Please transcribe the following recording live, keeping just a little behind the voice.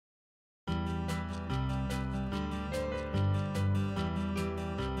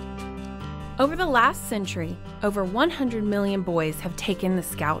Over the last century, over 100 million boys have taken the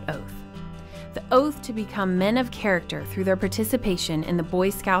Scout Oath. The oath to become men of character through their participation in the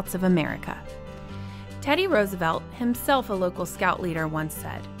Boy Scouts of America. Teddy Roosevelt, himself a local Scout leader, once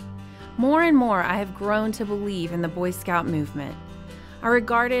said, "More and more I have grown to believe in the Boy Scout movement. I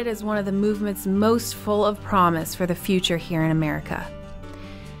regard it as one of the movement's most full of promise for the future here in America."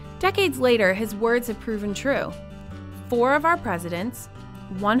 Decades later, his words have proven true. 4 of our presidents,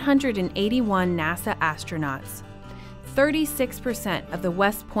 181 NASA astronauts, 36% of the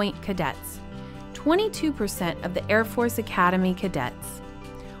West Point cadets, 22% of the Air Force Academy cadets,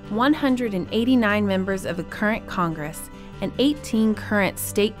 189 members of the current Congress, and 18 current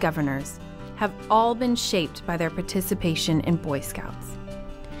state governors have all been shaped by their participation in Boy Scouts.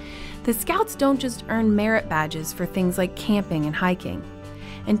 The Scouts don't just earn merit badges for things like camping and hiking.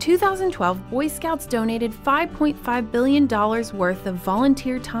 In 2012, Boy Scouts donated $5.5 billion worth of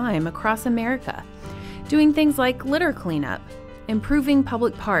volunteer time across America, doing things like litter cleanup, improving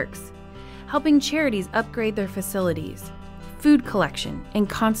public parks, helping charities upgrade their facilities, food collection, and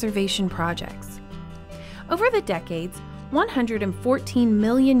conservation projects. Over the decades, 114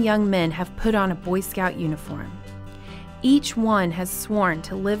 million young men have put on a Boy Scout uniform. Each one has sworn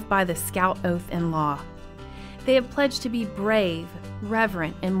to live by the Scout Oath and law. They have pledged to be brave,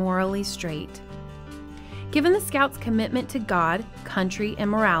 reverent, and morally straight. Given the Scouts' commitment to God, country, and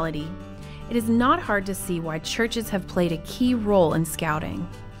morality, it is not hard to see why churches have played a key role in Scouting.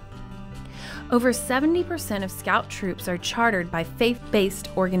 Over 70% of Scout troops are chartered by faith-based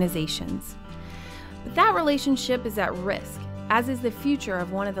organizations. But that relationship is at risk, as is the future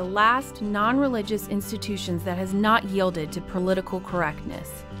of one of the last non-religious institutions that has not yielded to political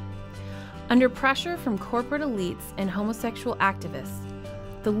correctness. Under pressure from corporate elites and homosexual activists,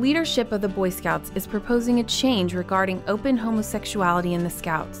 the leadership of the Boy Scouts is proposing a change regarding open homosexuality in the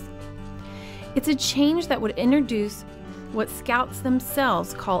Scouts. It's a change that would introduce what Scouts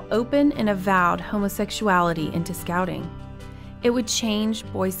themselves call open and avowed homosexuality into Scouting. It would change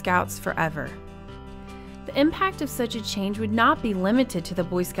Boy Scouts forever. The impact of such a change would not be limited to the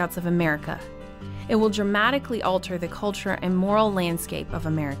Boy Scouts of America. It will dramatically alter the culture and moral landscape of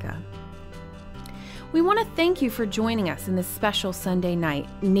America. We want to thank you for joining us in this special Sunday night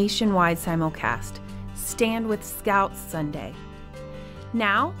nationwide simulcast, Stand with Scouts Sunday.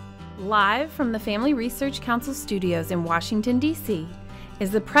 Now, live from the Family Research Council studios in Washington, D.C.,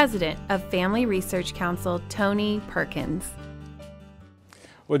 is the president of Family Research Council, Tony Perkins.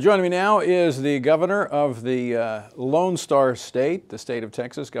 Well, joining me now is the governor of the Lone Star State, the state of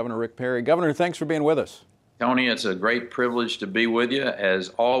Texas, Governor Rick Perry. Governor, thanks for being with us. Tony, it's a great privilege to be with you, as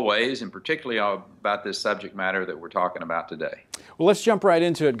always, and particularly about this subject matter that we're talking about today. Well, let's jump right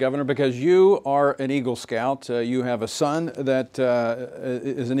into it, Governor, because you are an Eagle Scout. You have a son that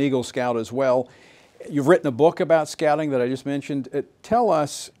is an Eagle Scout as well. You've written a book about scouting that I just mentioned. Tell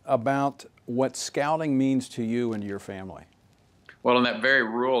us about what scouting means to you and to your family. Well, in that very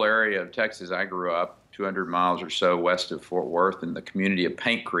rural area of Texas I grew up, 200 miles or so west of Fort Worth, in the community of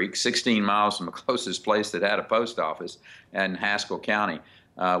Paint Creek, 16 miles from the closest place that had a post office in Haskell County.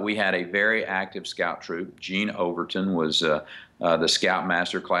 We had a very active scout troop. Gene Overton was the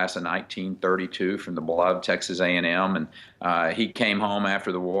scoutmaster, class of 1932 from the beloved Texas A&M, and he came home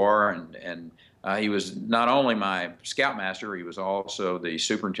after the war, and he was not only my scoutmaster, he was also the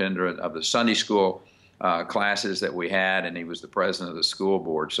superintendent of the Sunday school classes that we had, and he was the president of the school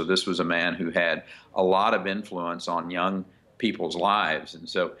board. So this was a man who had a lot of influence on young people's lives. And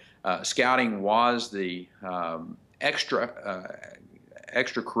so scouting was the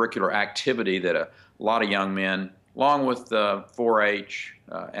extracurricular activity that a lot of young men, along with 4-H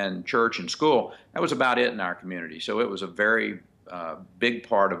and church and school, that was about it in our community. So it was a very big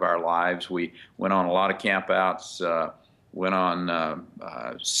part of our lives. We went on a lot of campouts, went on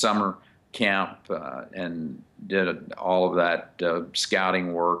summer camp and did all of that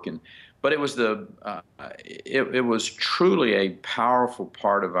scouting work, but it was it was truly a powerful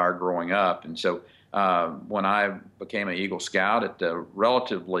part of our growing up. And so when I became an Eagle Scout at the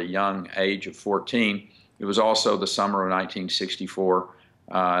relatively young age of 14, it was also the summer of 1964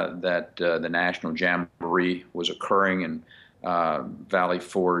 that the National Jamboree was occurring in Valley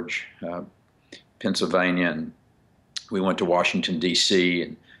Forge, Pennsylvania, and we went to Washington, D.C.,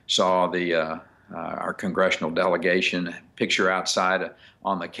 and saw our congressional delegation picture outside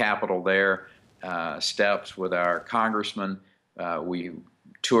on the Capitol there, steps with our congressman. We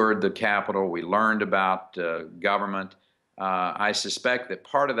toured the Capitol. We learned about government. I suspect that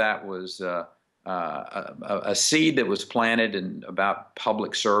part of that was a seed that was planted about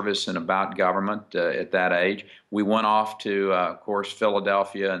public service and about government at that age. We went off to, of course,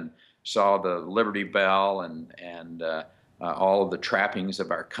 Philadelphia and saw the Liberty Bell and all of the trappings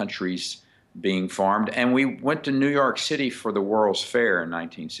of our countries being formed. And we went to New York City for the World's Fair in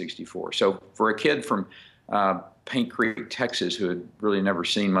 1964. So for a kid from Paint Creek, Texas, who had really never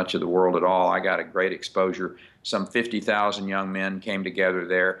seen much of the world at all, I got a great exposure. Some 50,000 young men came together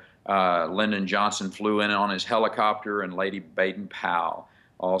there. Lyndon Johnson flew in on his helicopter, and Lady Baden-Powell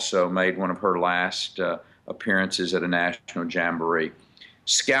also made one of her last appearances at a national jamboree.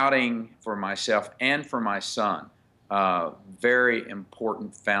 Scouting for myself and for my son, very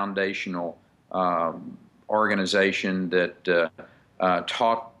important foundational organization that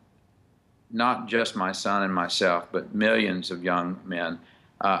taught not just my son and myself, but millions of young men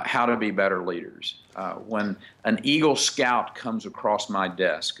how to be better leaders. When an Eagle Scout comes across my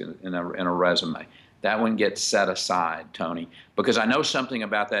desk in a resume, that one gets set aside, Tony, because I know something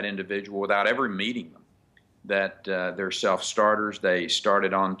about that individual without ever meeting them, that they're self-starters. They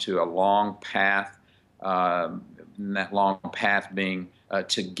started onto a long path, and that long path being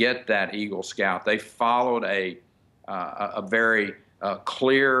to get that Eagle Scout. They followed a very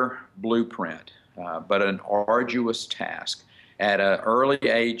clear blueprint, but an arduous task at an early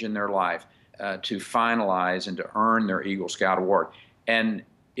age in their life to finalize and to earn their Eagle Scout award. And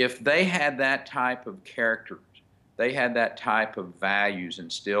if they had that type of character, they had that type of values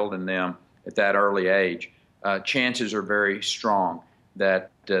instilled in them at that early age, chances are very strong that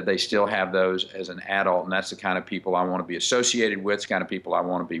they still have those as an adult. And that's the kind of people I want to be associated with, the kind of people I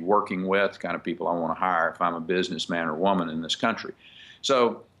want to be working with, the kind of people I want to hire if I'm a businessman or woman in this country.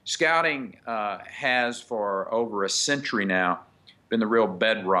 So scouting has for over a century now been the real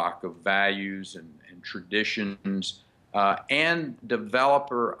bedrock of values and traditions and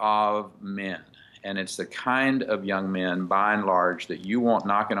developer of men. And it's the kind of young men, by and large, that you want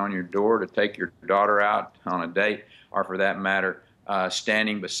knocking on your door to take your daughter out on a date, or for that matter,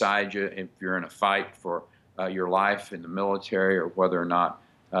 standing beside you if you're in a fight for your life in the military, or whether or not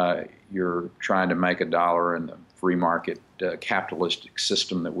you're trying to make a dollar in the free market capitalistic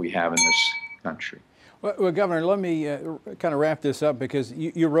system that we have in this country. Well, Governor, let me kind of wrap this up, because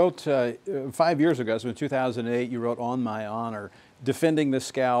you wrote 5 years ago, so in 2008, you wrote On My Honor, defending the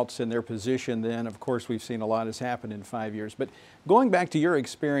Scouts and their position then. Of course, we've seen a lot has happened in 5 years. But going back to your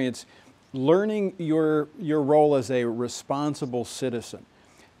experience, learning your role as a responsible citizen,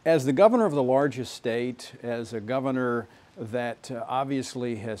 as the governor of the largest state, as a governor that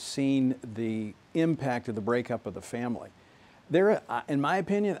obviously has seen the impact of the breakup of the family, there, in my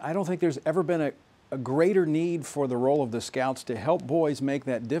opinion, I don't think there's ever been a greater need for the role of the Scouts to help boys make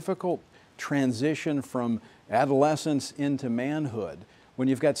that difficult transition from adolescence into manhood, when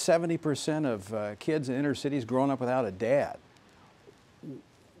you've got 70% of kids in inner cities growing up without a dad.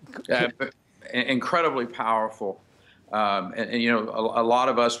 Incredibly powerful. And, you know, a lot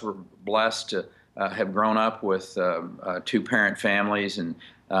of us were blessed to have grown up with two-parent families and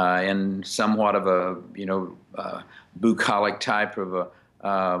in somewhat of a, you know, bucolic type of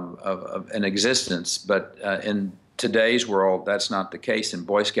an existence. But in today's world, that's not the case. And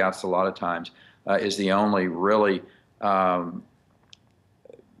Boy Scouts, a lot of times, is the only really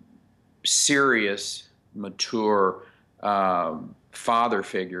serious, mature father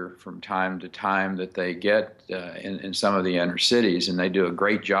figure from time to time that they get in some of the inner cities, and they do a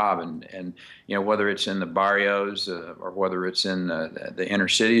great job. And you know, whether it's in the barrios or whether it's in the inner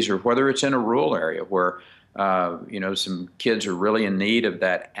cities, or whether it's in a rural area where you know, some kids are really in need of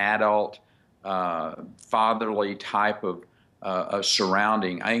that adult, fatherly type of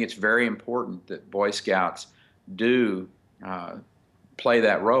surrounding. I think it's very important that Boy Scouts do play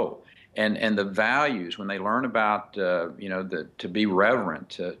that role. And the values, when they learn about, you know, to be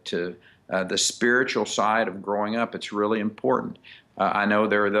reverent, to the spiritual side of growing up, it's really important. I know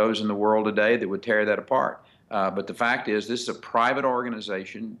there are those in the world today that would tear that apart. But the fact is, this is a private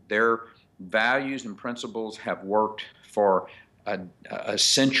organization. Their values and principles have worked for a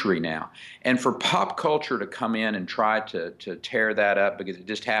century now. And for pop culture to come in and try to tear that up, because it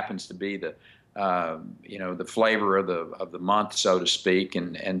just happens to be the you know, the flavor of the month, so to speak,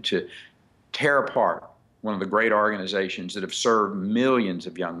 and to tear apart one of the great organizations that have served millions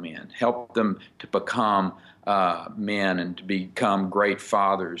of young men, helped them to become men and to become great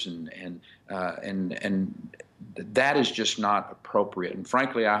fathers, and that is just not appropriate. And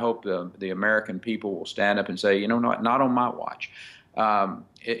frankly, I hope the American people will stand up and say, you know, not on my watch.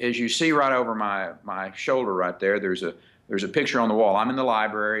 As you see right over my shoulder right there, there's a picture on the wall. I'm in the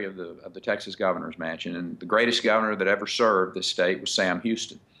library of the Texas governor's mansion, and the greatest governor that ever served this state was Sam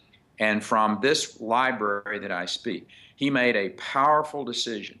Houston. And from this library that I speak, he made a powerful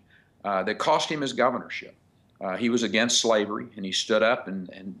decision that cost him his governorship, He was against slavery, and he stood up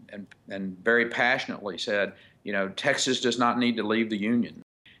and very passionately said, you know, Texas does not need to leave the Union.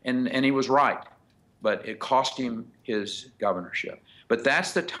 And he was right, but it cost him his governorship. But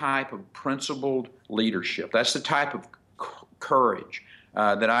that's the type of principled leadership. That's the type of courage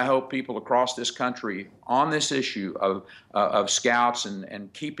that I hope people across this country on this issue of Scouts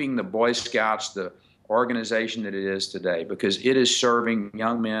and keeping the Boy Scouts the organization that it is today, because it is serving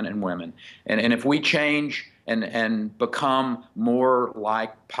young men and women. And if we change and become more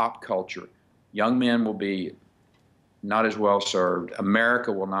like pop culture, young men will be not as well served.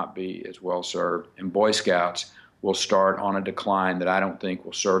 America will not be as well served, and Boy Scouts will start on a decline that I don't think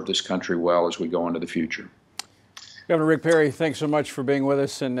will serve this country well as we go into the future. Governor Rick Perry, thanks so much for being with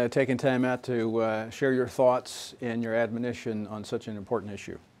us and taking time out to share your thoughts and your admonition on such an important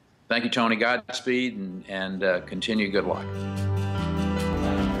issue. Thank you, Tony. Godspeed and continue good luck.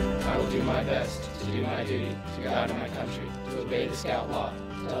 I will do my best to do my duty to God and my country, to obey the Scout law,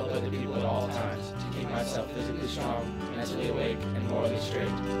 to help other people at all times, to keep myself physically strong, mentally awake, and morally straight.